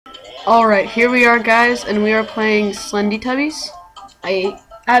Alright, here we are, guys, and we are playing SlendyTubbies. I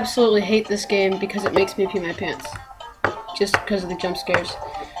absolutely hate this game because it makes me pee my pants. Just because of the jump scares.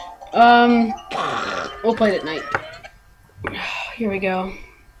 We'll play it at night. Here we go.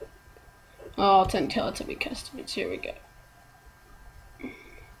 Oh, 10 Teletubby customers. Here we go.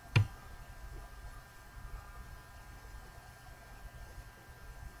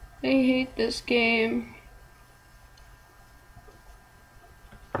 I hate this game.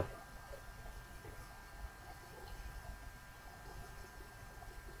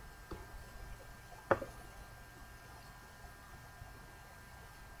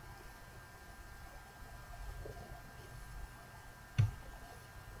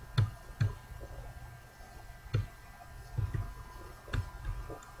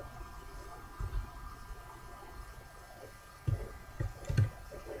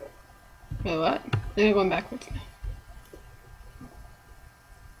 Wait, what? They're going backwards now.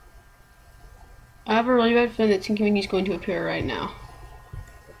 I have a really bad feeling that Tinky Winky's going to appear right now.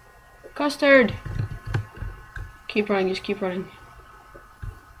 Custard! Keep running, just keep running.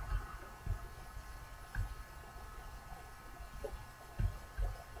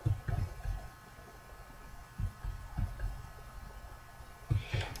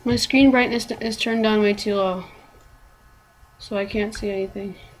 My screen brightness is turned down way too low, so I can't see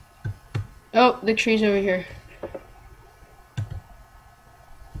anything. Oh, the tree's over here.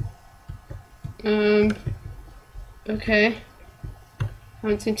 Okay.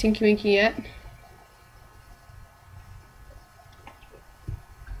 Haven't seen Tinky Winky yet.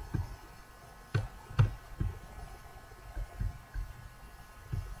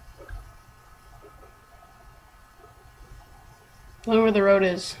 I don't know where the road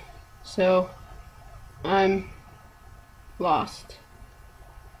is, so I'm lost.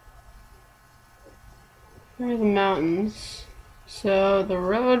 Where are the mountains? So the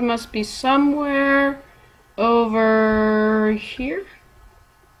road must be somewhere over here,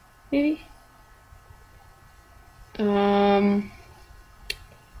 maybe?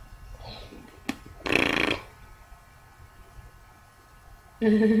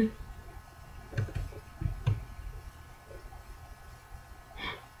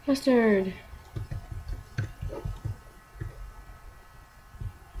 Custard.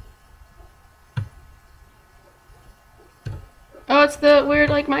 Oh, it's the weird,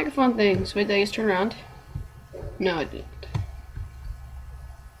 like, microphone things. Wait, did I just turn around? No, I didn't.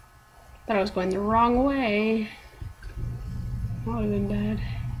 Thought I was going the wrong way. That would have been bad.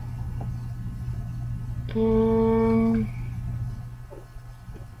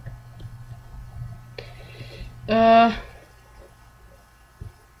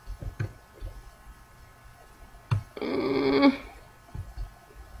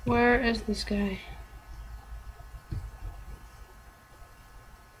 Where is this guy?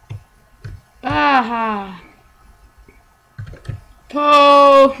 Aha!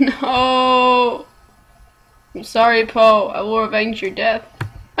 Poe! No! I'm sorry, Poe. I will avenge your death.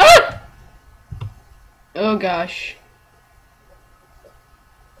 Ah! Oh gosh.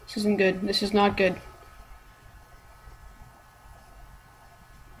 This isn't good. This is not good.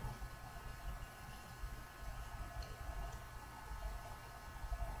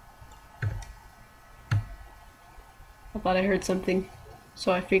 I thought I heard something,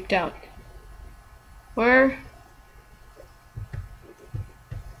 so I freaked out. Where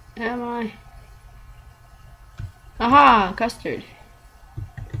am I? Aha! Custard.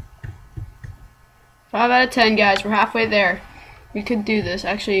 5 out of 10, guys. We're halfway there. We could do this.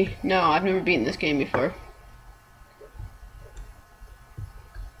 Actually, no, I've never beaten this game before.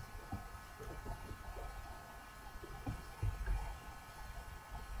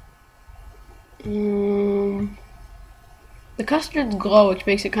 The custards glow, which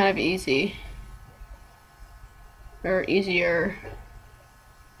makes it kind of easy. Or easier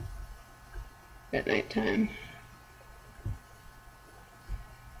at nighttime.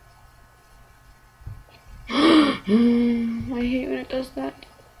 I hate when it does that.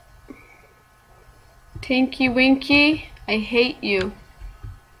 Tinky Winky, I hate you.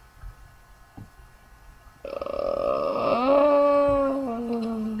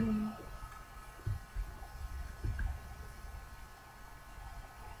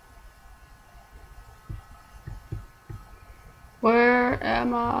 Where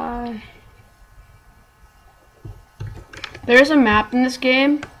am I? There is a map in this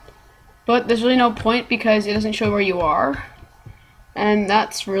game, but there's really no point because it doesn't show where you are. And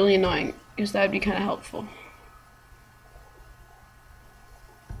that's really annoying, because that would be kind of helpful.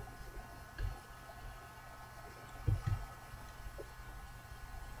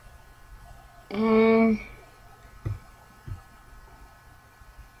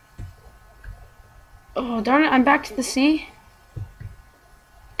 Oh, darn it, I'm back to the sea.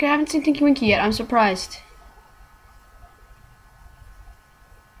 Okay, I haven't seen Tinky Winky yet. I'm surprised.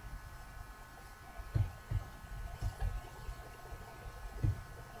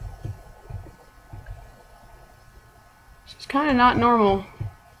 It's kind of not normal.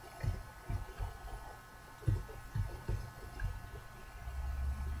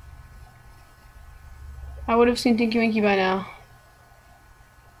 I would have seen Tinky Winky by now.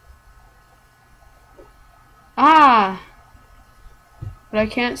 Ah! But I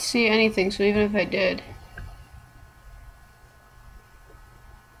can't see anything, so even if I did.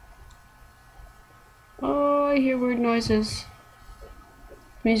 Oh, I hear weird noises.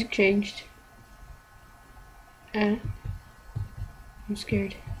 Music changed. I'm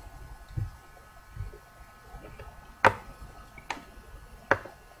scared.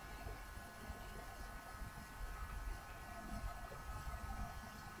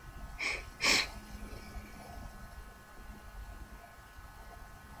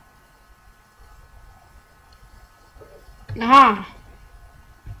 Aha!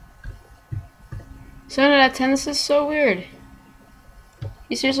 7 out of 10, this is so weird.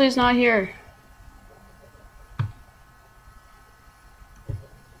 He seriously is not here.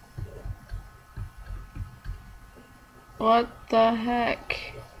 What the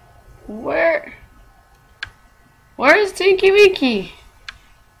heck? Where is Tinky Winky?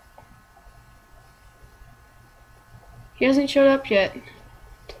 He hasn't showed up yet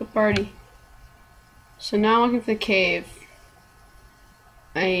to the party. So now I'm looking for the cave.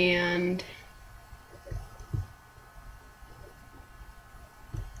 And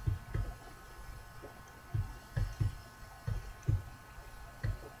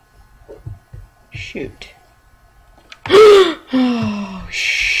shoot. Oh,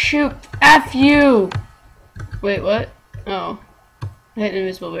 shoot. F you! Wait, what? Oh. I hit an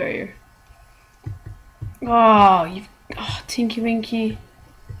invisible barrier. Oh, Tinky Winky.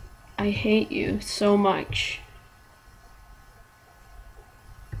 I hate you so much.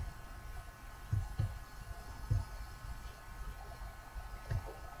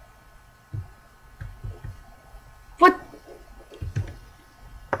 What?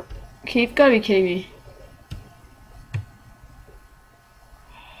 Okay, you've gotta be kidding me.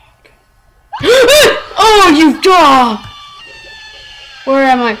 Oh, you dog! Where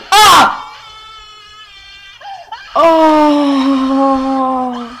am I? Ah!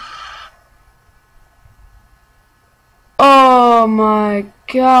 Oh! Oh my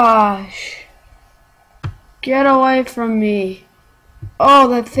gosh! Get away from me! Oh,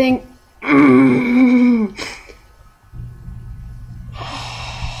 that thing!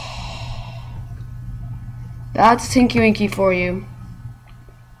 That's Tinky Winky for you.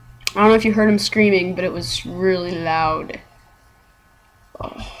 I don't know if you heard him screaming, but it was really loud.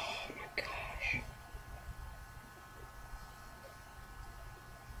 Oh my gosh.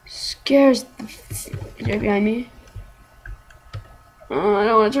 Scares the is he right behind me? Oh, I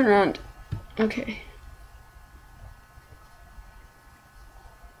don't want to turn around. Okay.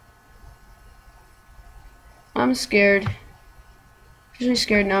 I'm scared. I'm really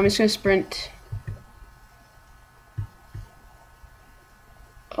scared now. I'm just gonna sprint.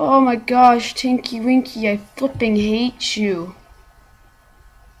 Oh my gosh, Tinky Winky, I flipping hate you.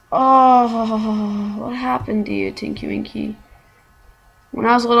 Oh, what happened to you, Tinky Winky? When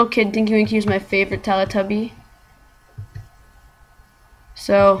I was a little kid, Tinky Winky was my favorite Teletubby.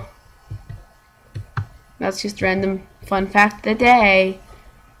 So, that's just random fun fact of the day.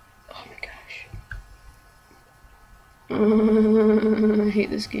 Oh my gosh. I hate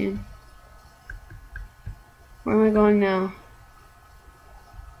this game. Where am I going now?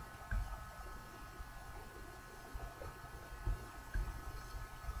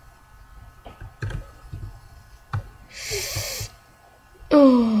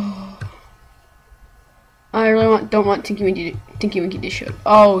 Oh, I really don't want Tinky Winky to show up.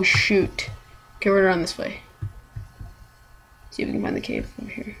 Oh shoot! Okay, we're around this way. See if we can find the cave over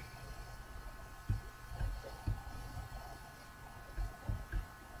here.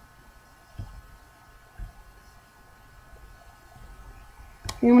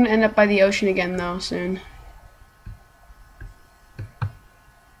 I'm gonna end up by the ocean again though soon.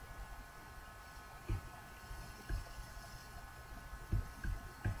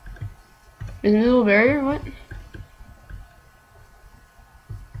 Invisible barrier? What?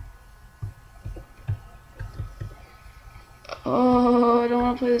 Oh, I don't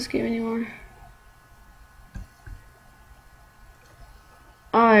want to play this game anymore.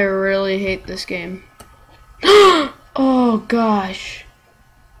 I really hate this game. Oh gosh.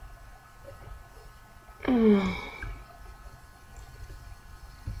 Oh.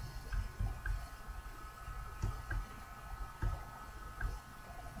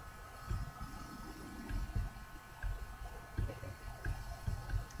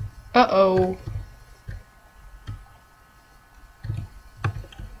 Uh-oh.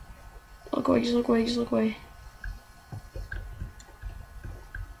 Look away, just look away, just look away.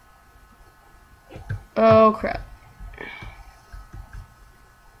 Oh, crap.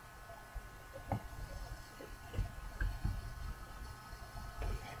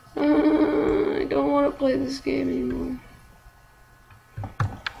 I don't want to play this game anymore.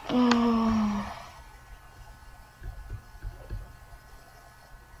 Oh.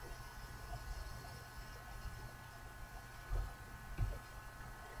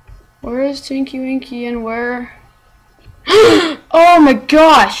 Where is Tinky Winky and where? Oh my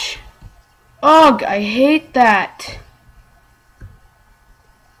gosh! Ugh, I hate that.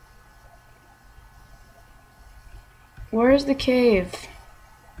 Where is the cave?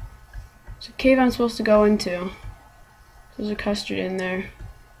 There's a cave I'm supposed to go into. There's a custard in there.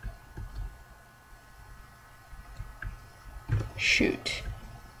 Shoot.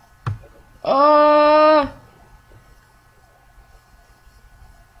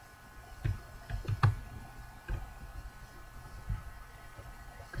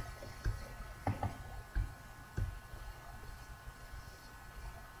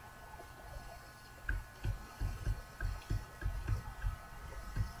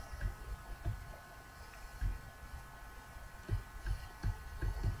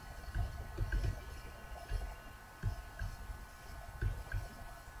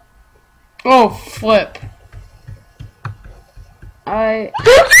 Oh, flip. Okay,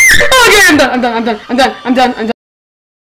 I'm done.